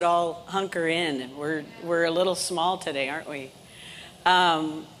all hunker in. We're a little small today, aren't we?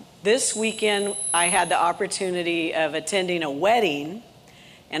 This weekend, I had the opportunity of attending a wedding,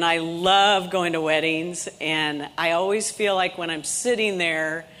 and I love going to weddings, and I always feel like when I'm sitting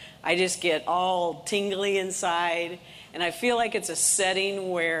there, I just get all tingly inside, and I feel like it's a setting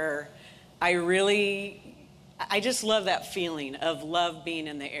where I just love that feeling of love being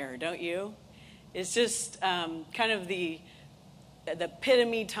in the air, don't you? It's just kind of the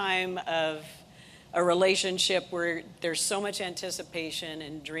epitome time of a relationship where there's so much anticipation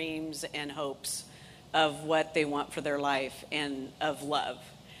and dreams and hopes of what they want for their life and of love.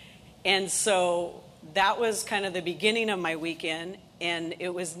 And so that was kind of the beginning of my weekend, and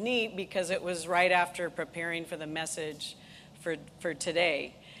it was neat because it was right after preparing for the message for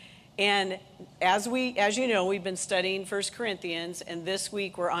today. And as you know, we've been studying 1 Corinthians, and this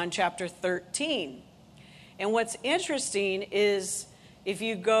week we're on chapter 13. And what's interesting is if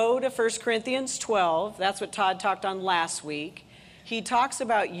you go to 1 Corinthians 12, that's what Todd talked on last week, he talks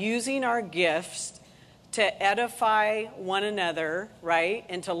about using our gifts to edify one another, right?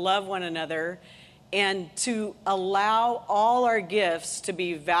 And to love one another, and to allow all our gifts to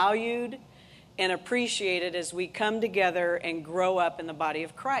be valued and appreciated as we come together and grow up in the body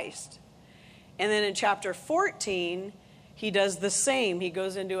of Christ. And then in chapter 14, he does the same. He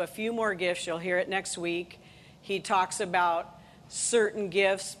goes into a few more gifts. You'll hear it next week. He talks about certain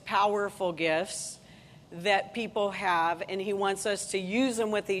gifts, powerful gifts that people have, and he wants us to use them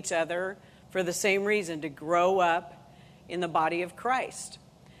with each other for the same reason, to grow up in the body of Christ.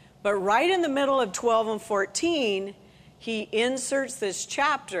 But right in the middle of 12 and 14, he inserts this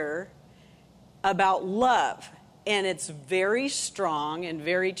chapter about love, and it's very strong and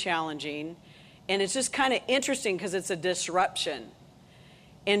very challenging, and it's just kind of interesting because it's a disruption.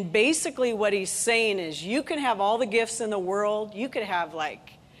 And basically what he's saying is you can have all the gifts in the world. You could have a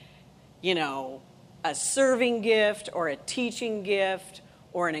serving gift or a teaching gift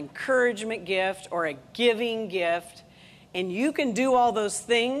or an encouragement gift or a giving gift. And you can do all those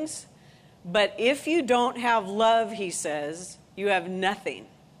things. But if you don't have love, he says, you have nothing.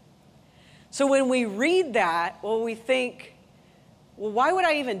 So when we read that, we think, well, why would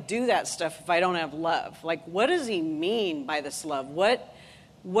I even do that stuff if I don't have love? Like, what does he mean by this love? What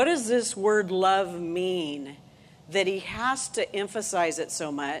does this word love mean that he has to emphasize it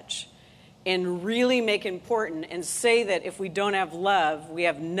so much and really make important and say that if we don't have love, we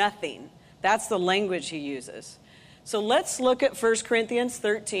have nothing? That's the language he uses. So let's look at 1 Corinthians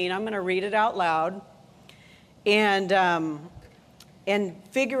 13. I'm going to read it out loud and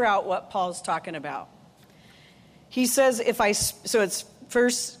figure out what Paul's talking about. He says, so it's 1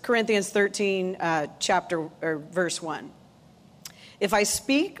 Corinthians 13, verse 1. If I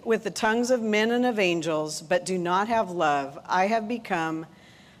speak with the tongues of men and of angels, but do not have love, I have become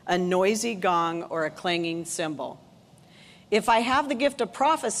a noisy gong or a clanging cymbal. If I have the gift of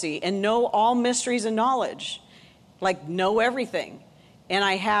prophecy and know all mysteries and knowledge, like know everything, and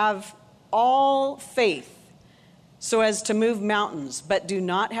I have all faith so as to move mountains, but do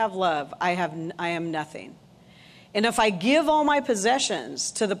not have love, I am nothing. And if I give all my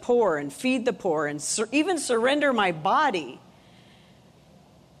possessions to the poor and feed the poor and even surrender my body,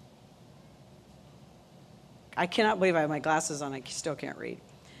 I cannot believe I have my glasses on. I still can't read.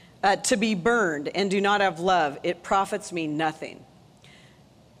 To be burned and do not have love, it profits me nothing.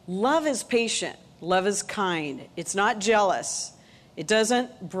 Love is patient. Love is kind. It's not jealous. It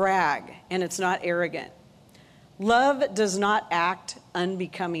doesn't brag, and it's not arrogant. Love does not act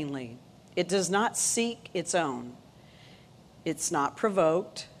unbecomingly. It does not seek its own. It's not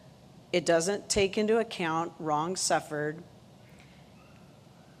provoked. It doesn't take into account wrong suffered.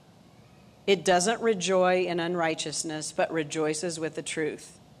 It doesn't rejoice in unrighteousness, but rejoices with the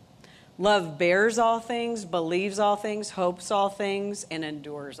truth. Love bears all things, believes all things, hopes all things, and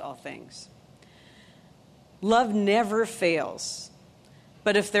endures all things. Love never fails.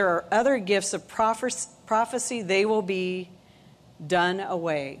 But if there are other gifts of prophecy, they will be done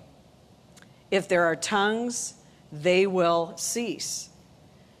away. If there are tongues, they will cease.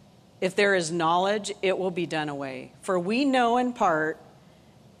 If there is knowledge, it will be done away. For we know in part,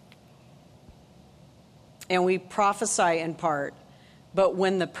 and we prophesy in part, but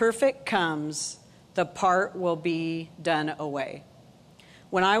when the perfect comes, the part will be done away.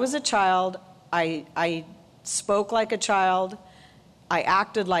 When I was a child, I spoke like a child, I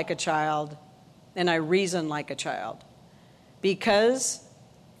acted like a child, and I reasoned like a child. Because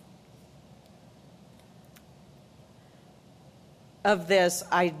of this,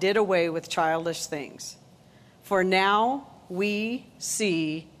 I did away with childish things. For now we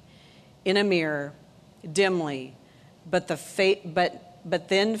see in a mirror dimly, but but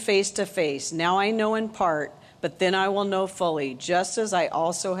then face to face. Now I know in part, but then I will know fully, just as I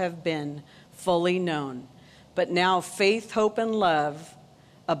also have been fully known. But now faith, hope, and love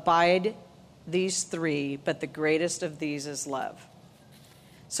abide, these three, but the greatest of these is love.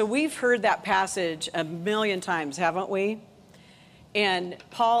 So we've heard that passage a million times, haven't we? And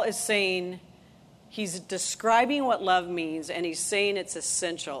Paul is saying, he's describing what love means, and he's saying it's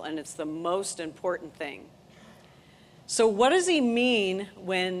essential and it's the most important thing. So what does he mean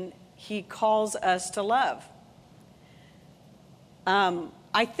when he calls us to love?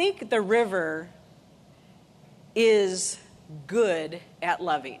 I think the river is good at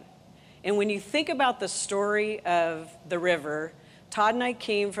loving. And when you think about the story of the river, Todd and I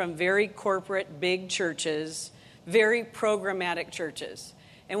came from very corporate, big churches, very programmatic churches.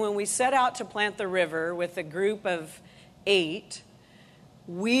 And when we set out to plant the river with a group of 8,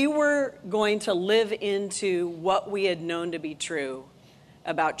 we were going to live into what we had known to be true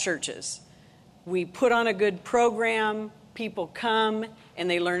about churches. We put on a good program, people come, and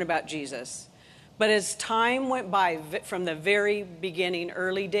they learn about Jesus. But as time went by, from the very beginning,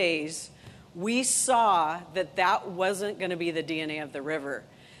 early days, we saw that that wasn't going to be the DNA of the river.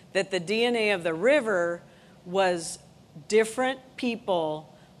 That the DNA of the river was different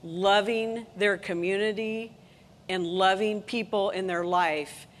people loving their community and loving people in their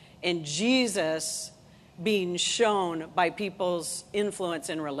life, and Jesus being shown by people's influence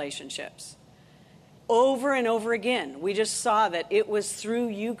in relationships. Over and over again, we just saw that it was through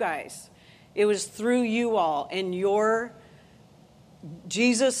you guys. It was through you all, and your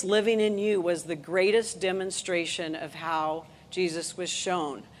Jesus living in you was the greatest demonstration of how Jesus was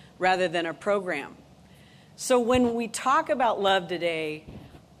shown, rather than a program. So when we talk about love today,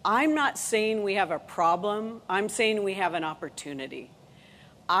 I'm not saying we have a problem. I'm saying we have an opportunity.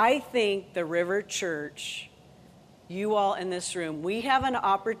 I think the River Church, you all in this room, we have an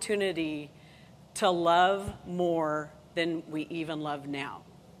opportunity to love more than we even love now.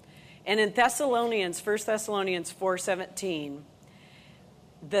 And in 1 Thessalonians 4:17,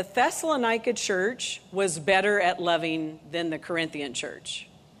 the Thessalonica church was better at loving than the Corinthian church.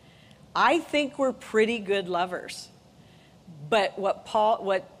 I think we're pretty good lovers. But what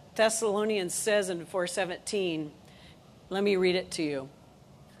Thessalonians says in 4:17, let me read it to you.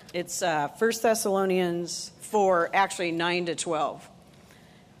 It's 1 Thessalonians 4, actually 9 to 12.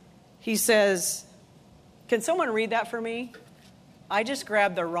 He says, can someone read that for me? I just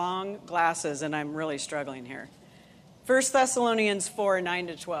grabbed the wrong glasses and I'm really struggling here. 1 Thessalonians 4, 9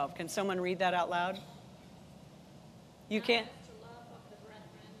 to 12. Can someone read that out loud? You can't?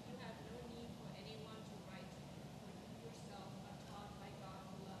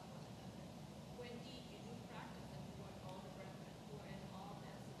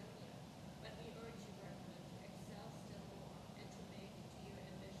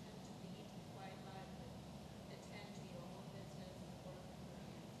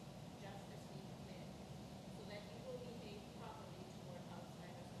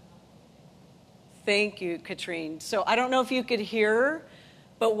 Thank you, Katrine. So I don't know if you could hear,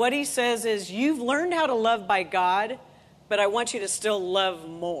 but what he says is, you've learned how to love by God, but I want you to still love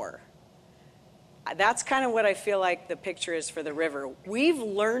more. That's kind of what I feel like the picture is for the river. We've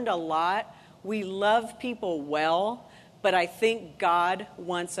learned a lot. We love people well, but I think God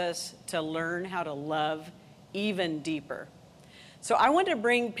wants us to learn how to love even deeper. So I want to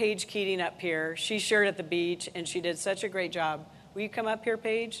bring Paige Keating up here. She shared at the beach, and she did such a great job. Will you come up here,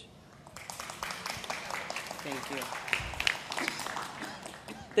 Paige? Thank you.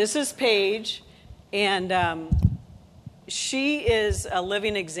 This is Paige, and she is a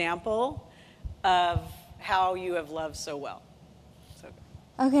living example of how you have loved so well.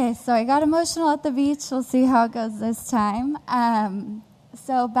 Okay, so I got emotional at the beach. We'll see how it goes this time.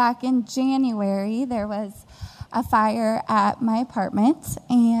 So back in January, there was a fire at my apartment,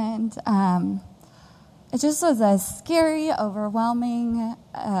 and it just was a scary, overwhelming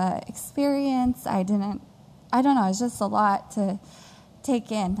experience. I don't know, it was just a lot to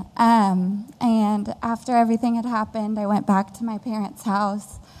take in. And after everything had happened, I went back to my parents'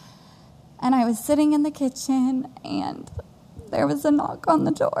 house, and I was sitting in the kitchen, and there was a knock on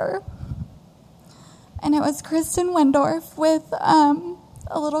the door. And it was Kristen Wendorf with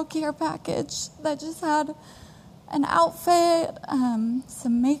a little care package that just had an outfit,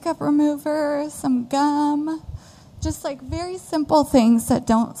 some makeup remover, some gum, just like very simple things that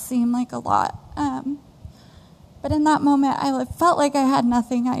don't seem like a lot. But in that moment, I felt like I had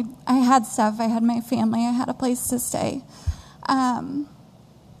nothing. I had stuff. I had my family. I had a place to stay.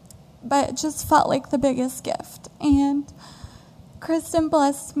 But it just felt like the biggest gift. And Kristen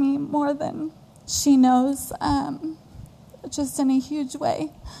blessed me more than she knows. just in a huge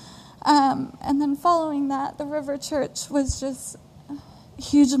way. And then following that, the River Church was just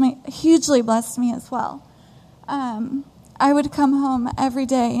hugely blessed me as well. I would come home every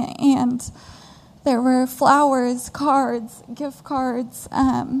day, and there were flowers, cards, gift cards,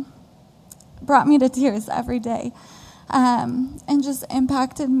 brought me to tears every day, and just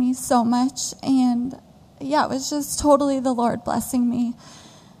impacted me so much. And yeah, it was just totally the Lord blessing me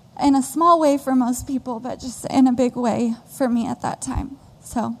in a small way for most people, but just in a big way for me at that time.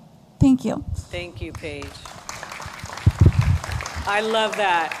 So thank you. Thank you, Paige. I love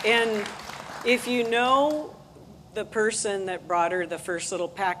that. And if you know the person that brought her the first little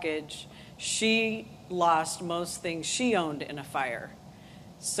package, she lost most things she owned in a fire.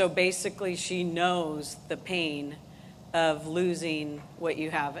 So basically she knows the pain of losing what you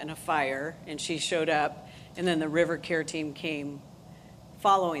have in a fire, and she showed up, and then the River Care team came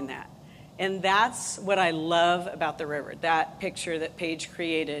following that. And that's what I love about the river, that picture that Paige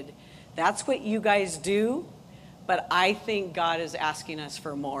created. That's what you guys do, but I think God is asking us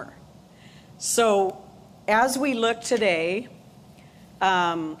for more. So as we look today,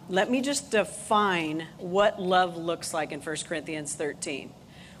 let me just define what love looks like in 1 Corinthians 13.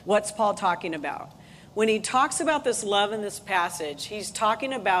 What's Paul talking about? When he talks about this love in this passage, he's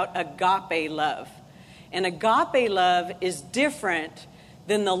talking about agape love. And agape love is different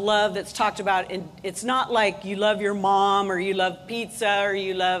than the love that's talked about. It's not like you love your mom or you love pizza or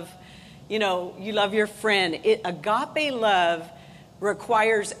you love your friend. Agape love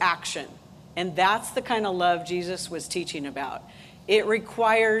requires action. And that's the kind of love Jesus was teaching about. It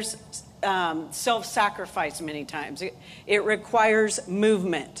requires self-sacrifice many times. It requires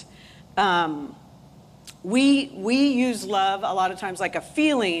movement. We use love a lot of times like a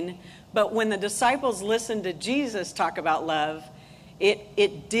feeling, but when the disciples listened to Jesus talk about love,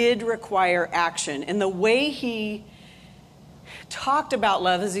 it did require action. And the way he talked about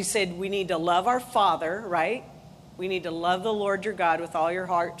love is he said we need to love our Father, right? We need to love the Lord your God with all your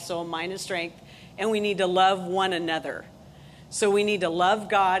heart, soul, mind, and strength. And we need to love one another. So we need to love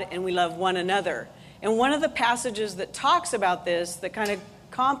God and we love one another. And one of the passages that talks about this, that kind of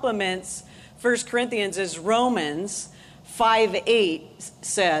complements 1 Corinthians, is Romans 5:8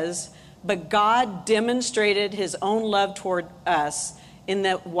 says, "But God demonstrated his own love toward us in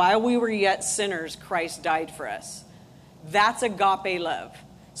that while we were yet sinners, Christ died for us." That's agape love.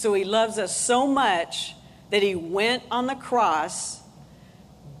 So he loves us so much that he went on the cross,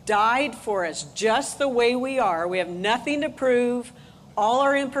 died for us just the way we are. We have nothing to prove, all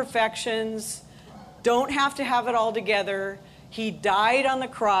our imperfections, don't have to have it all together. He died on the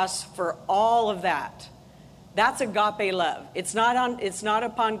cross for all of that. That's agape love. It's not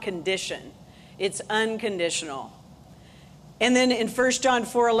upon condition. It's unconditional. And then in 1 John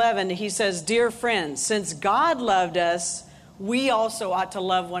 4:11, he says, "Dear friends, since God loved us, we also ought to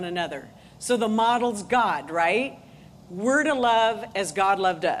love one another." So the model's God, right? We're to love as God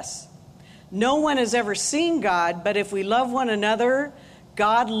loved us. No one has ever seen God, but if we love one another,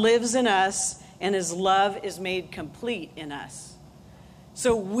 God lives in us and his love is made complete in us.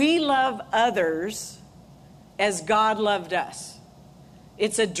 So we love others as God loved us.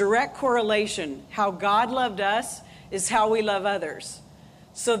 It's a direct correlation. How God loved us is how we love others.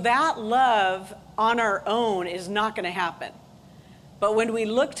 So that love on our own is not going to happen. But when we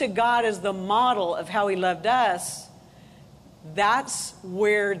look to God as the model of how he loved us, that's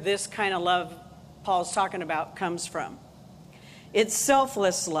where this kind of love Paul's talking about comes from. It's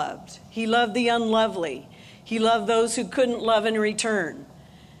selfless love. He loved the unlovely. He loved those who couldn't love in return.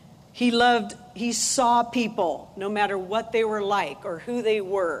 He saw people, no matter what they were like or who they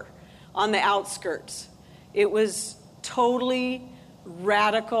were, on the outskirts. It was totally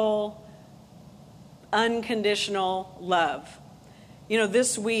radical, unconditional love. You know,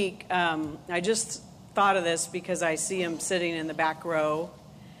 this week, I just thought of this because I see him sitting in the back row.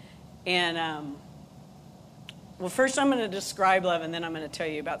 And, well, first I'm going to describe love, and then I'm going to tell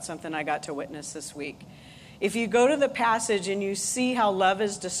you about something I got to witness this week. If you go to the passage and you see how love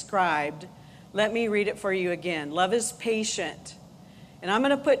is described, let me read it for you again. Love is patient. And I'm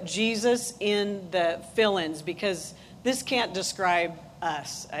going to put Jesus in the fill-ins because this can't describe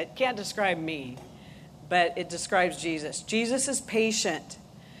us. It can't describe me, but it describes Jesus. Jesus is patient.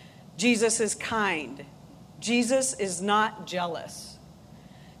 Jesus is kind. Jesus is not jealous.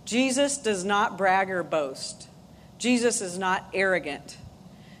 Jesus does not brag or boast. Jesus is not arrogant.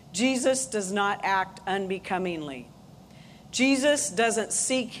 Jesus does not act unbecomingly. Jesus doesn't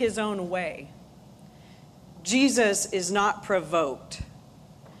seek his own way. Jesus is not provoked.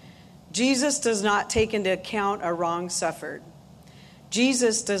 Jesus does not take into account a wrong suffered.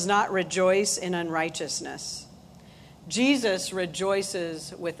 Jesus does not rejoice in unrighteousness. Jesus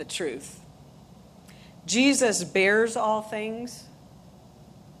rejoices with the truth. Jesus bears all things.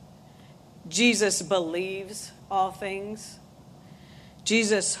 Jesus believes all things.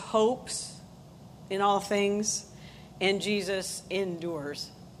 Jesus hopes in all things. And Jesus endures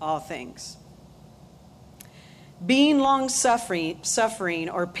all things. Being long-suffering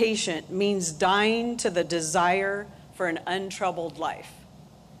or patient means dying to the desire for an untroubled life.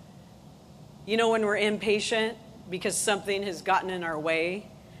 You know, when we're impatient because something has gotten in our way,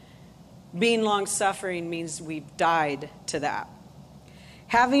 being long-suffering means we've died to that.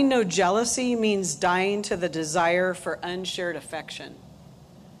 Having no jealousy means dying to the desire for unshared affection,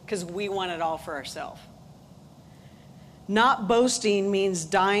 because we want it all for ourselves. Not boasting means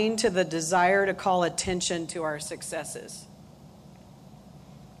dying to the desire to call attention to our successes.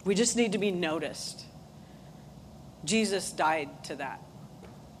 We just need to be noticed. Jesus died to that.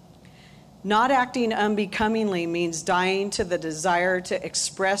 Not acting unbecomingly means dying to the desire to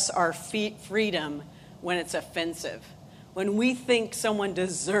express our freedom when it's offensive. When we think someone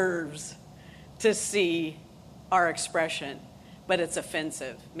deserves to see our expression, but it's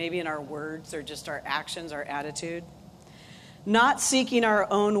offensive, maybe in our words or just our actions, our attitude. Not seeking our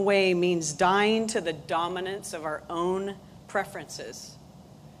own way means dying to the dominance of our own preferences.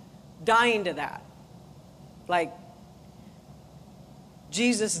 Dying to that. Like,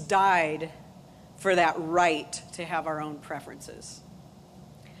 Jesus died for that right to have our own preferences.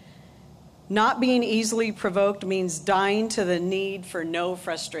 Not being easily provoked means dying to the need for no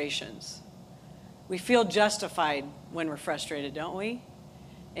frustrations. We feel justified when we're frustrated, don't we?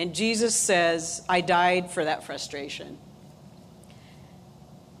 And Jesus says, I died for that frustration.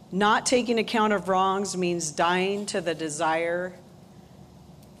 Not taking account of wrongs means dying to the desire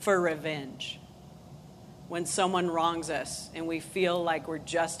for revenge. When someone wrongs us and we feel like we're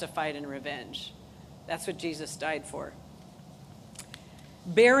justified in revenge. That's what Jesus died for.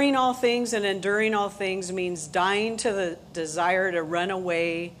 Bearing all things and enduring all things means dying to the desire to run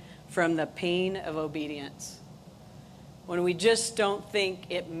away from the pain of obedience. When we just don't think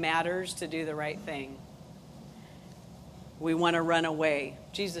it matters to do the right thing. We want to run away.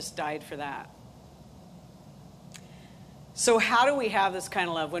 Jesus died for that. So how do we have this kind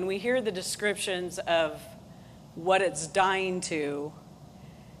of love? When we hear the descriptions of what it's dying to,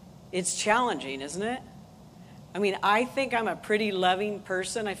 it's challenging, isn't it? I mean, I think I'm a pretty loving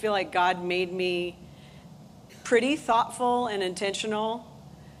person. I feel like God made me pretty thoughtful and intentional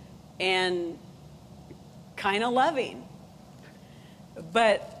and kind of loving.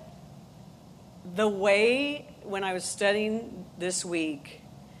 But the way, when I was studying this week,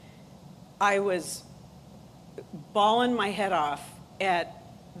 I was bawling my head off at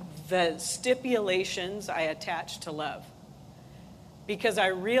the stipulations I attached to love. Because I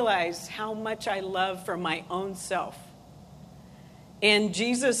realized how much I love for my own self. And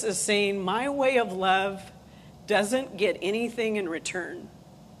Jesus is saying, my way of love doesn't get anything in return.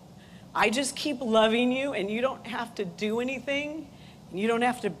 I just keep loving you, and you don't have to do anything, and you don't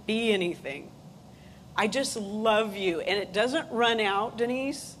have to be anything. I just love you. And it doesn't run out,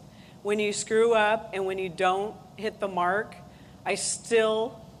 Denise, when you screw up and when you don't hit the mark. I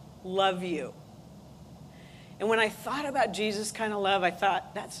still love you. And when I thought about Jesus' kind of love, I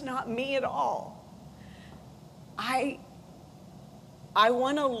thought, that's not me at all. I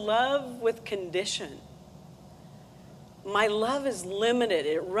want to love with condition. My love is limited.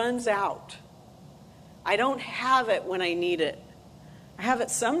 It runs out. I don't have it when I need it. I have it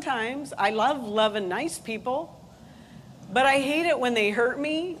sometimes. I love loving nice people. But I hate it when they hurt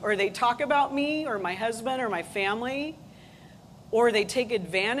me, or they talk about me, or my husband, or my family, or they take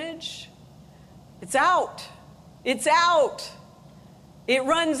advantage. It's out. It's out. It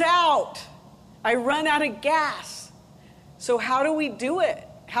runs out. I run out of gas. So how do we do it?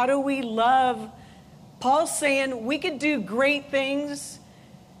 How do we love? Paul's saying we could do great things.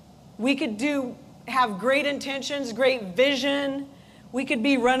 We could have great intentions, great vision. We could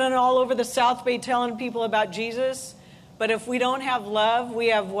be running all over the South Bay telling people about Jesus. But if we don't have love, we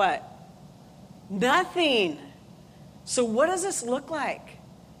have what? Nothing. So what does this look like?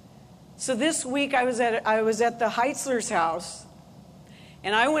 So this week I was at the Heitzler's house,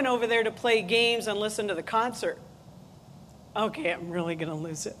 and I went over there to play games and listen to the concert. Okay, I'm really going to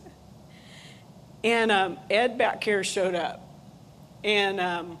lose it. And Ed back here showed up,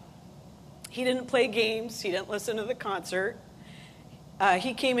 and he didn't play games. He didn't listen to the concert.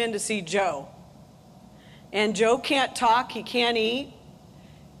 He came in to see Joe. And Joe can't talk. He can't eat.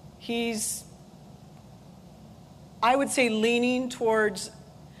 He's, I would say, leaning towards...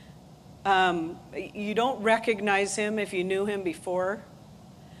 you don't recognize him if you knew him before.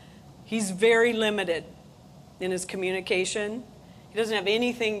 He's very limited. in his communication. He doesn't have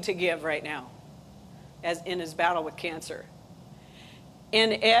anything to give right now as in his battle with cancer.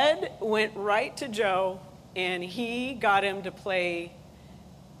 And Ed went right to Joe, and he got him to play,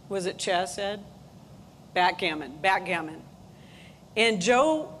 was it chess, Ed? Backgammon. And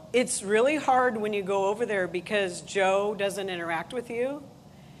Joe, it's really hard when you go over there because Joe doesn't interact with you,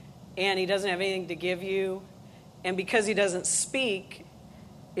 and he doesn't have anything to give you. And because he doesn't speak,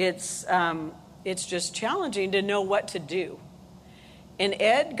 it's just challenging to know what to do. And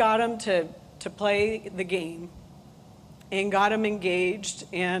Ed got him to play the game and got him engaged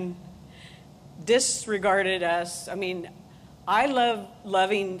and disregarded us. I mean, I love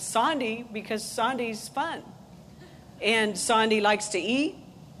loving Sandy because Sandy's fun. And Sandy likes to eat,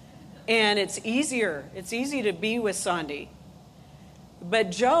 and it's easier. It's easy to be with Sandy.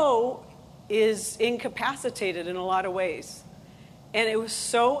 But Joe is incapacitated in a lot of ways. And it was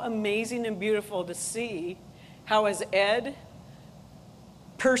so amazing and beautiful to see how as Ed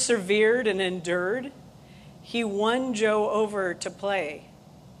persevered and endured, he won Joe over to play.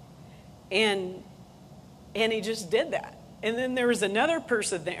 And he just did that. And then there was another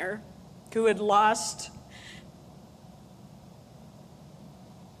person there who had lost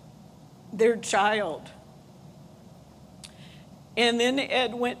their child. And then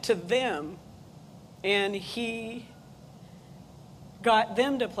Ed went to them, and he got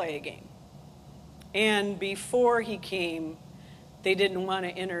them to play a game. And before he came, they didn't want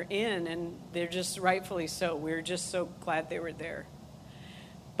to enter in, and they're just rightfully so. We're just so glad they were there.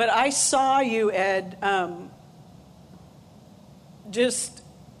 But I saw you, Ed, just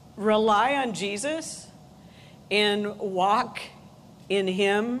rely on Jesus and walk in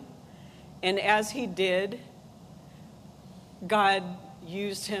him. And as he did, God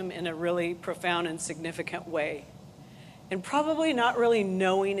used him in a really profound and significant way. And probably not really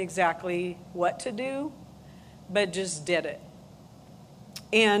knowing exactly what to do, but just did it.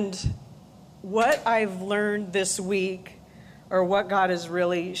 And what I've learned this week, or what God is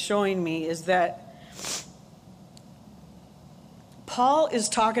really showing me, is that Paul is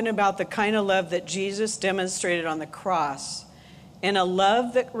talking about the kind of love that Jesus demonstrated on the cross, and a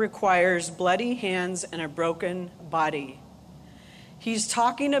love that requires bloody hands and a broken body. He's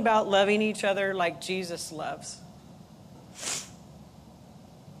talking about loving each other like Jesus loves.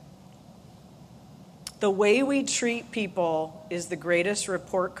 The way we treat people is the greatest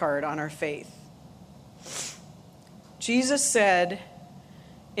report card on our faith. Jesus said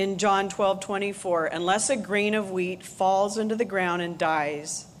in John 12:24, unless a grain of wheat falls into the ground and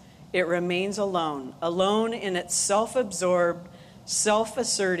dies, it remains alone in its self-absorbed,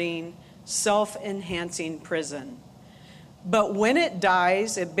 self-asserting, self-enhancing prison. But when it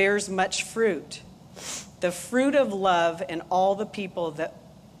dies, it bears much fruit, the fruit of love and all the people that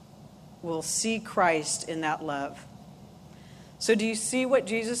will see Christ in that love. So do you see what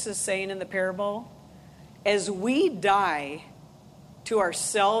Jesus is saying in the parable? As we die to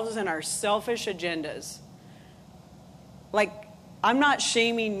ourselves and our selfish agendas, like, I'm not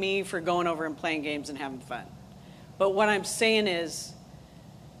shaming me for going over and playing games and having fun. But what I'm saying is,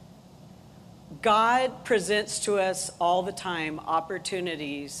 God presents to us all the time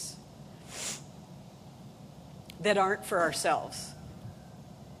opportunities that aren't for ourselves.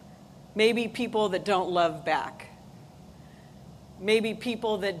 Maybe people that don't love back. Maybe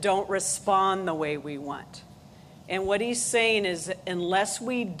people that don't respond the way we want. And what he's saying is, unless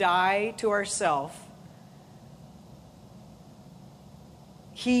we die to ourselves,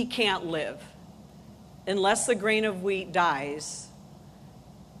 he can't live. Unless the grain of wheat dies,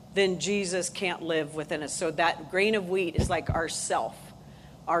 then Jesus can't live within us. So that grain of wheat is like our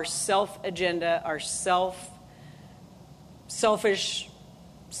self-agenda, our selfish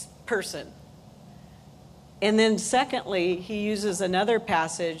person. And then secondly, he uses another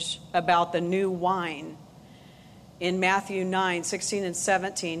passage about the new wine. In Matthew 9:16 and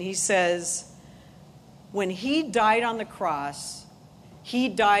 17, he says, when he died on the cross, he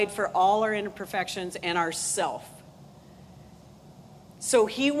died for all our imperfections and our self. So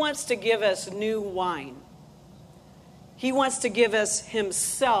he wants to give us new wine. He wants to give us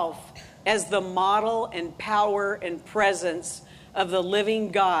himself as the model and power and presence of the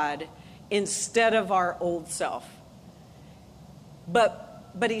living God instead of our old self. But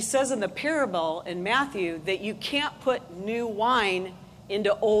he says in the parable in Matthew that you can't put new wine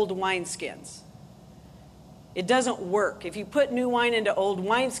into old wineskins. It doesn't work. If you put new wine into old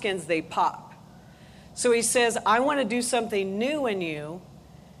wineskins, they pop. So he says, I want to do something new in you.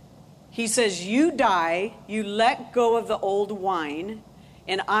 He says, you die, you let go of the old wine,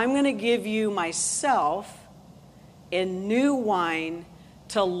 and I'm going to give you myself in new wine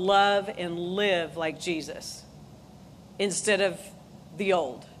to love and live like Jesus. instead of the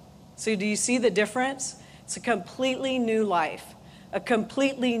old. So do you see the difference? It's a completely new life, a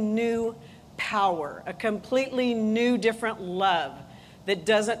completely new power, a completely new, different love that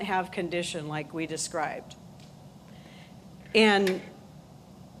doesn't have condition like we described. And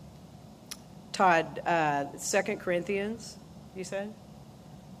Todd, 2 Corinthians, you said?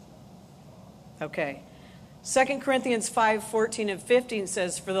 Okay. 2 Corinthians 5:14 and 15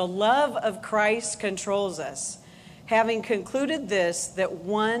 says, "For the love of Christ controls us, having concluded this, that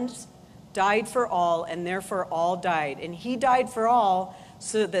one died for all, and therefore all died. And he died for all,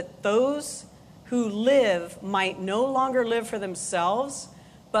 so that those who live might no longer live for themselves,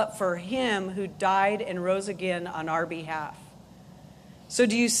 but for him who died and rose again on our behalf." So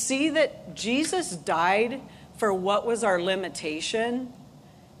do you see that Jesus died for what was our limitation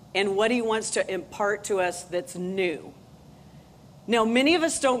and what he wants to impart to us that's new? Now, many of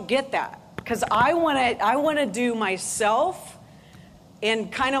us don't get that, because I want to do myself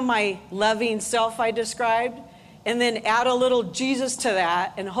and kind of my loving self I described, and then add a little Jesus to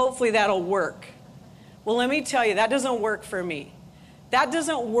that, and hopefully that'll work. Well, let me tell you, that doesn't work for me. That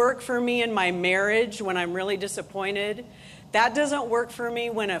doesn't work for me in my marriage when I'm really disappointed. That doesn't work for me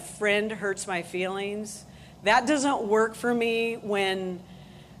when a friend hurts my feelings. That doesn't work for me when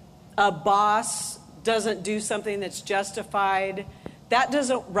a boss doesn't do something that's justified. That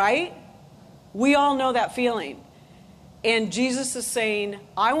doesn't, right? We all know that feeling. And Jesus is saying,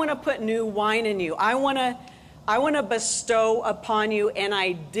 I want to put new wine in you. I want to bestow upon you, and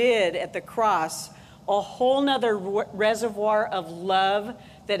I did at the cross, a whole nother reservoir of love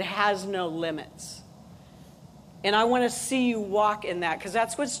that has no limits. And I want to see you walk in that, because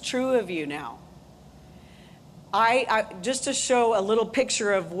that's what's true of you now. I just to show a little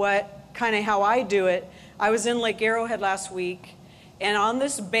picture of what kind of how I do it, I was in Lake Arrowhead last week, and on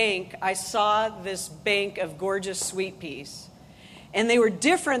this bank, I saw this bank of gorgeous sweet peas. And they were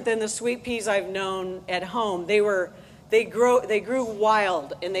different than the sweet peas I've known at home. They grew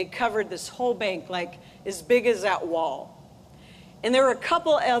wild, and they covered this whole bank, like as big as that wall. And there were a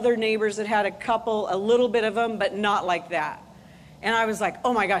couple other neighbors that had a little bit of them, but not like that. And I was like,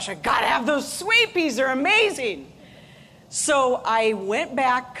 oh my gosh, I gotta have those sweet peas, they're amazing. So I went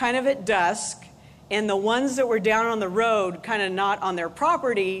back kind of at dusk, and the ones that were down on the road, kind of not on their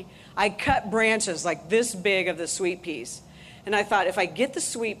property, I cut branches like this big of the sweet peas. And I thought, if I get the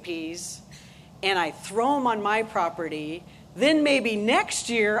sweet peas and I throw them on my property, then maybe next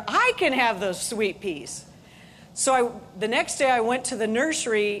year I can have those sweet peas. So the next day I went to the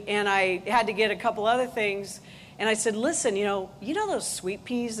nursery, and I had to get a couple other things. And I said, listen, you know those sweet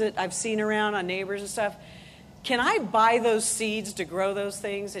peas that I've seen around on neighbors and stuff? Can I buy those seeds to grow those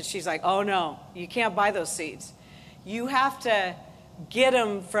things? And she's like, oh no, you can't buy those seeds. You have to get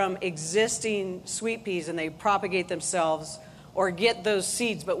them from existing sweet peas, and they propagate themselves, or get those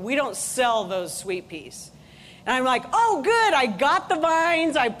seeds, but we don't sell those sweet peas. And I'm like, oh good, I got the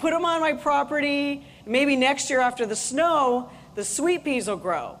vines, I put them on my property, maybe next year after the snow, the sweet peas will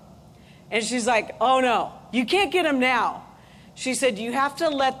grow. And she's like, oh no, you can't get them now. She said, you have to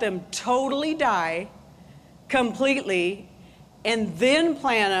let them totally die completely, and then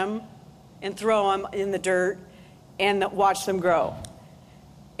plant them and throw them in the dirt and watch them grow.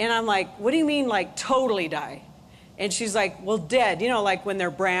 And I'm like, what do you mean, like totally die? And she's like, well, dead, like when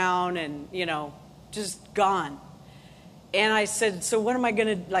they're brown and, just gone. And I said, so what am I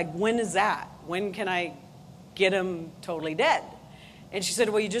going to, when is that? When can I get them totally dead? And she said,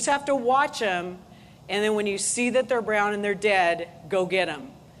 well, you just have to watch them, and then when you see that they're brown and they're dead, go get them,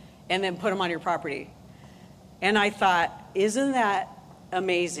 and then put them on your property. And I thought, isn't that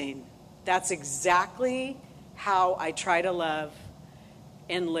amazing? That's exactly how I try to love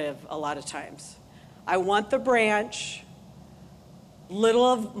and live a lot of times. I want the branch, little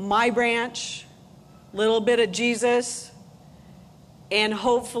of my branch, little bit of Jesus, and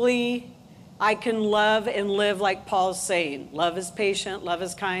hopefully I can love and live like Paul's saying. Love is patient, love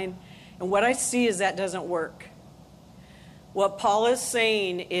is kind. And what I see is that doesn't work. What Paul is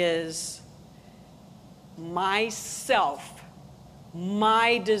saying is, myself,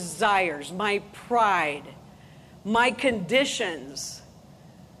 my desires, my pride, my conditions,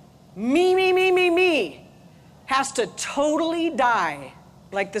 me, has to totally die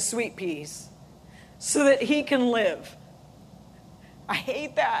like the sweet peas so that he can live. I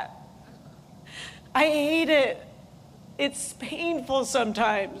hate that. I hate it. It's painful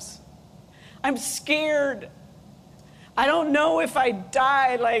sometimes. I'm scared. I don't know if I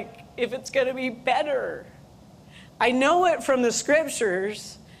die, if it's going to be better. I know it from the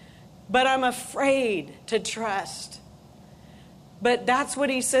scriptures, but I'm afraid to trust. But that's what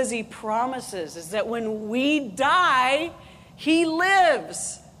he says he promises, is that when we die, he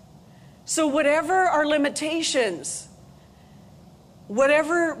lives. So whatever our limitations,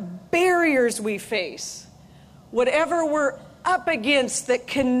 whatever barriers we face, whatever we're up against that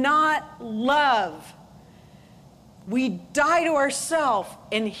cannot love, we die to ourselves,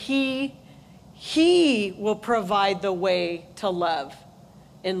 and he will provide the way to love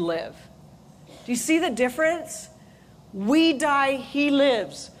and live. Do you see the difference? We die, he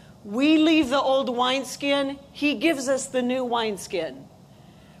lives. We leave the old wineskin, he gives us the new wineskin.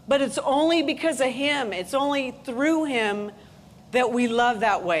 But it's only because of him, it's only through him that we love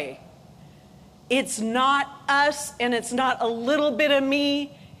that way. It's not us, and it's not a little bit of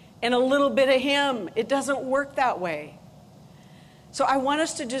me and a little bit of him. It doesn't work that way. So I want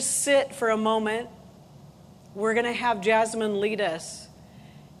us to just sit for a moment. We're going to have Jasmine lead us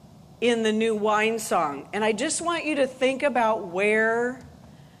in the new wine song. And I just want you to think about where,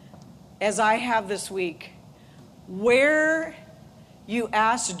 as I have this week, where you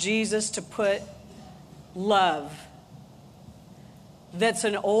ask Jesus to put love that's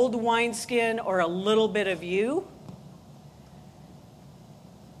an old wineskin or a little bit of you,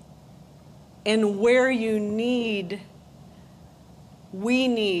 and where we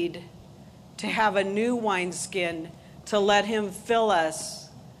need to have a new wineskin to let him fill us,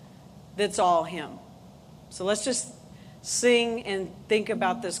 that's all him. So let's just sing and think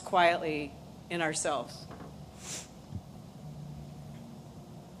about this quietly in ourselves.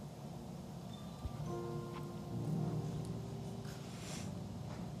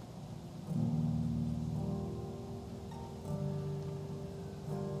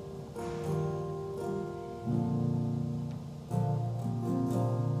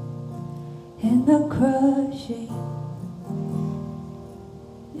 In the crushing,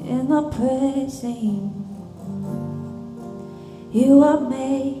 in the pressing, you are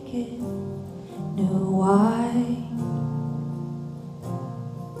making new wine.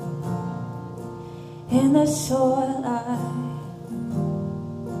 In the soil I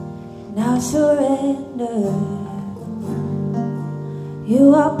now surrender,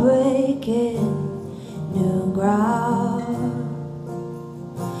 you are breaking new ground.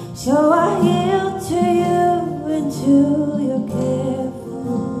 So I yield to you and to your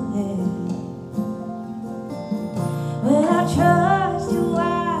careful hand. When I trust you, I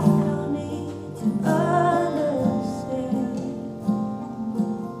don't need to understand.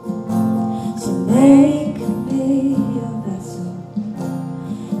 So make me a vessel,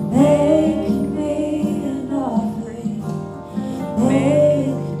 make me an offering,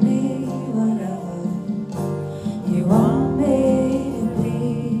 make me whatever you want me to be.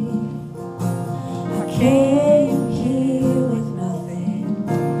 I came here with nothing,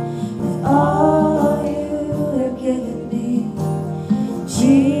 with all you have given me.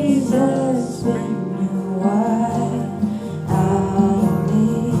 Jesus, bring new wine out of me.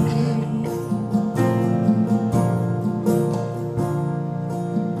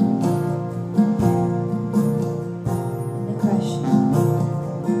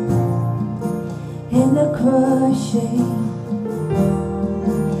 In the crushing,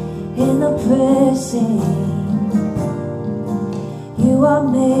 in the pressing, you are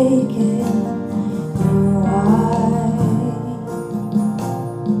making new wine.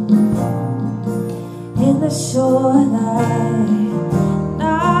 In the soil I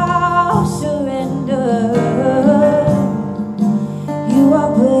now surrender, you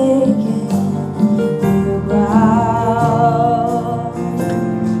are breaking new ground.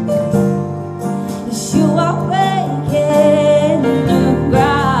 Yes, you are breaking new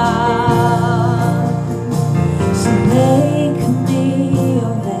ground. So make me a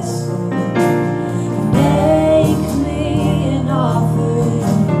vessel, make me an offering,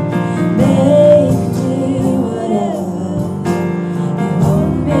 make me whatever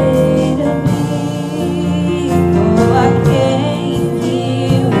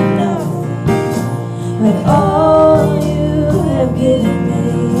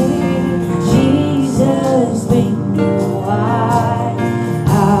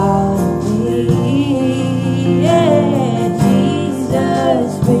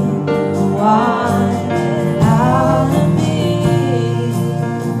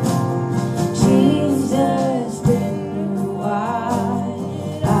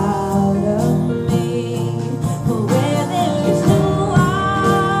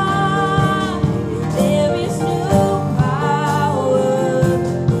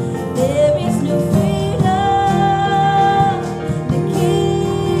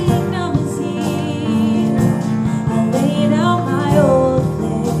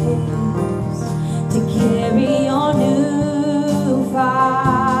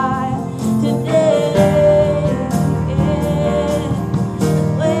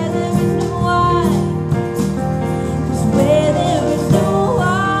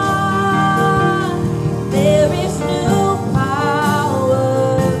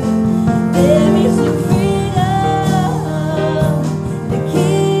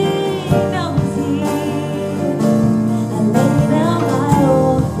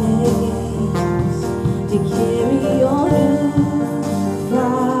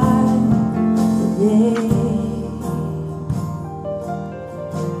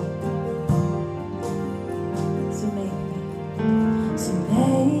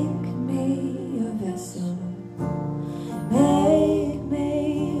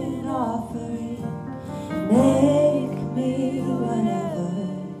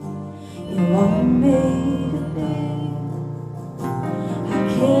want me to live. I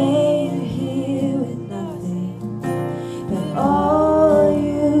came here with nothing, but all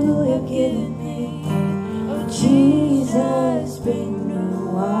you have given me. Oh, Jesus, bring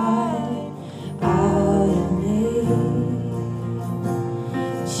new wine out of me.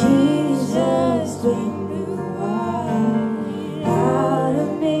 Jesus, bring new wine out of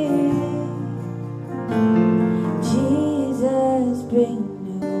me. Jesus, bring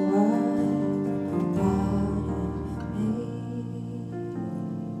new wine out of me.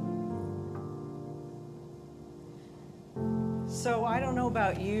 So I don't know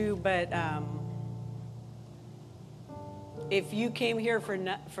about you, but if you came here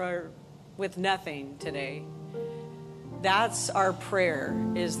with nothing today, that's our prayer,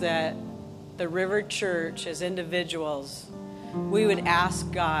 is that the River Church, as individuals, we would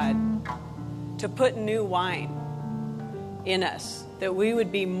ask God to put new wine in us, that we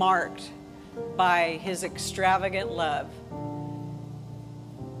would be marked by his extravagant love.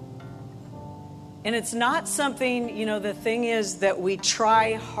 And it's not something, the thing is that we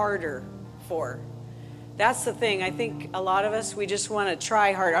try harder for. That's the thing. I think a lot of us, we just want to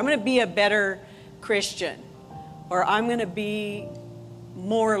try harder. I'm going to be a better Christian, or I'm going to be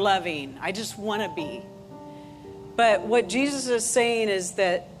more loving. I just want to be. But what Jesus is saying is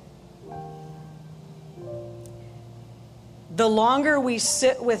that the longer we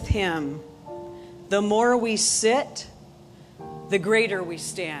sit with him, the more we sit, the greater we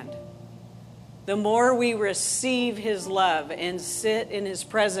stand. The more we receive his love and sit in his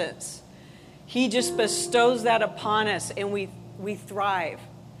presence, he just bestows that upon us, and we thrive.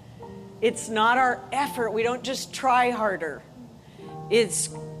 It's not our effort. We don't just try harder. It's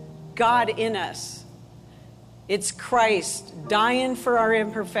God in us. It's Christ dying for our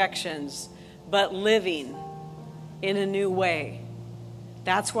imperfections, but living in a new way.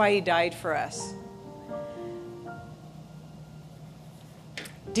 That's why he died for us.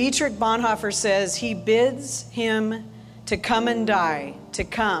 Dietrich Bonhoeffer says he bids him to come and die, to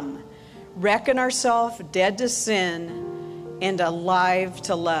come, reckon ourselves dead to sin and alive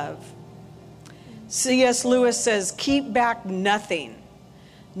to love. C.S. Lewis says, keep back nothing.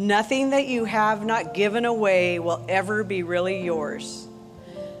 Nothing that you have not given away will ever be really yours.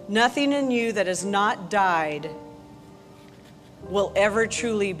 Nothing in you that has not died will ever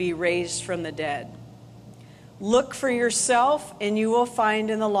truly be raised from the dead. Look for yourself, and you will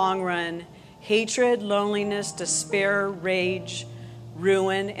find in the long run hatred, loneliness, despair, rage,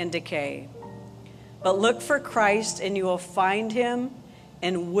 ruin, and decay. But look for Christ, and you will find him,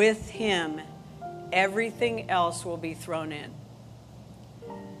 and with him, everything else will be thrown in.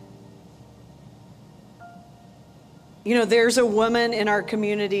 There's a woman in our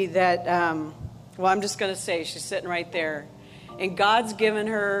community that, I'm just going to say, she's sitting right there. And God's given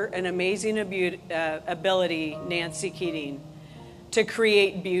her an amazing ability, Nancy Keating, to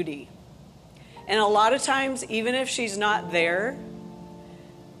create beauty. And a lot of times, even if she's not there,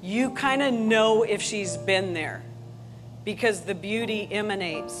 you kind of know if she's been there, because the beauty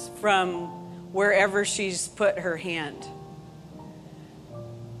emanates from wherever she's put her hand.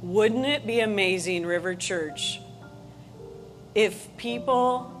 Wouldn't it be amazing, River Church, if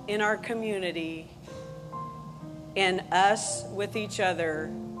people in our community and us with each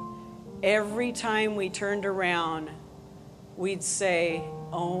other, every time we turned around, we'd say,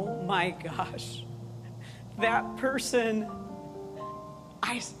 oh my gosh, that person,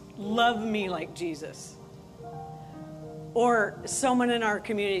 I love me like Jesus. Or someone in our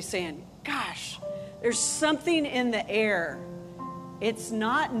community saying, gosh, there's something in the air. It's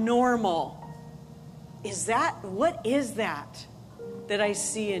not normal. What is that I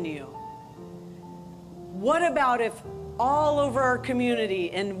see in you? What about if all over our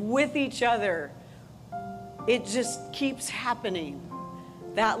community and with each other, it just keeps happening?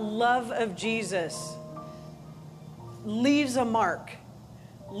 That love of Jesus leaves a mark,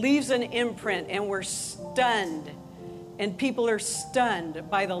 leaves an imprint, and we're stunned. And people are stunned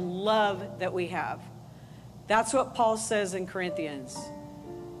by the love that we have. That's what Paul says in Corinthians.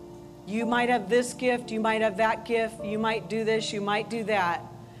 You might have this gift, you might have that gift, you might do this, you might do that.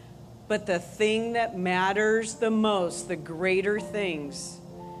 But the thing that matters the most, the greater things,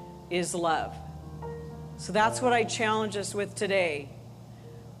 is love. So that's what I challenge us with today.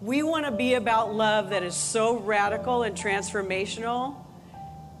 We want to be about love that is so radical and transformational,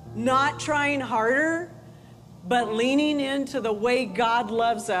 not trying harder, but leaning into the way God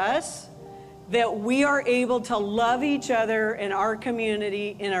loves us, that we are able to love each other in our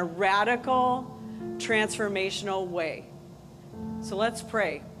community in a radical, transformational way. So let's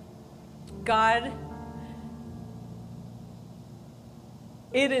pray. God,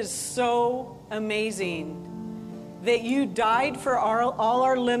 It is so amazing that you died for all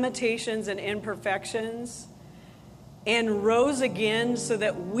our limitations and imperfections and rose again so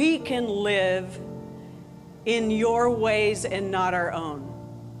that we can live in your ways and not our own.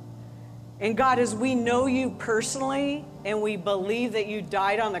 And God, as we know you personally and we believe that you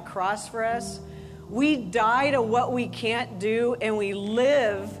died on the cross for us, we die to what we can't do and we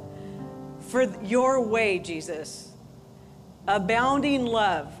live for your way, Jesus. Abounding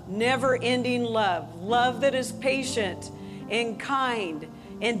love, never-ending love, love that is patient and kind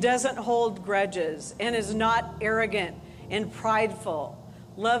and doesn't hold grudges and is not arrogant and prideful,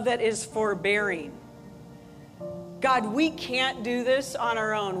 love that is forbearing. God, we can't do this on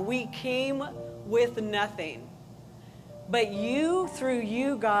our own. We came with nothing. But you, through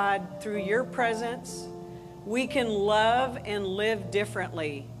you, God, through your presence, we can love and live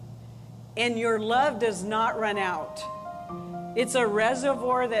differently. And your love does not run out. It's a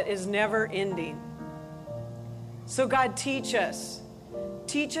reservoir that is never ending. So God, teach us.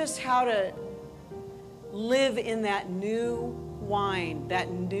 Teach us how to live in that new wine, that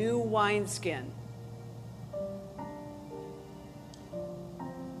new wineskin.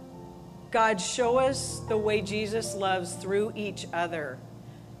 God, show us the way Jesus loves through each other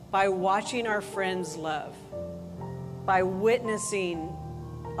by watching our friends love, by witnessing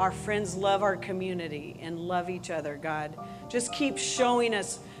our friends love our community and love each other, God. Just keep showing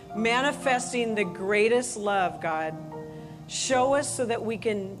us, manifesting the greatest love, God. Show us so that we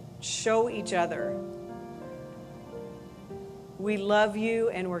can show each other. We love you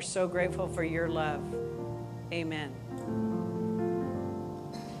and we're so grateful for your love. Amen.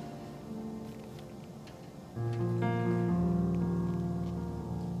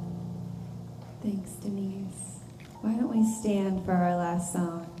 Thanks, Denise. Why don't we stand for our last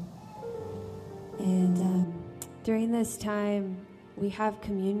song? And during this time, we have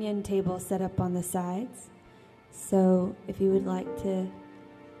communion tables set up on the sides. So if you would like to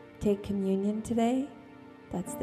take communion today, that's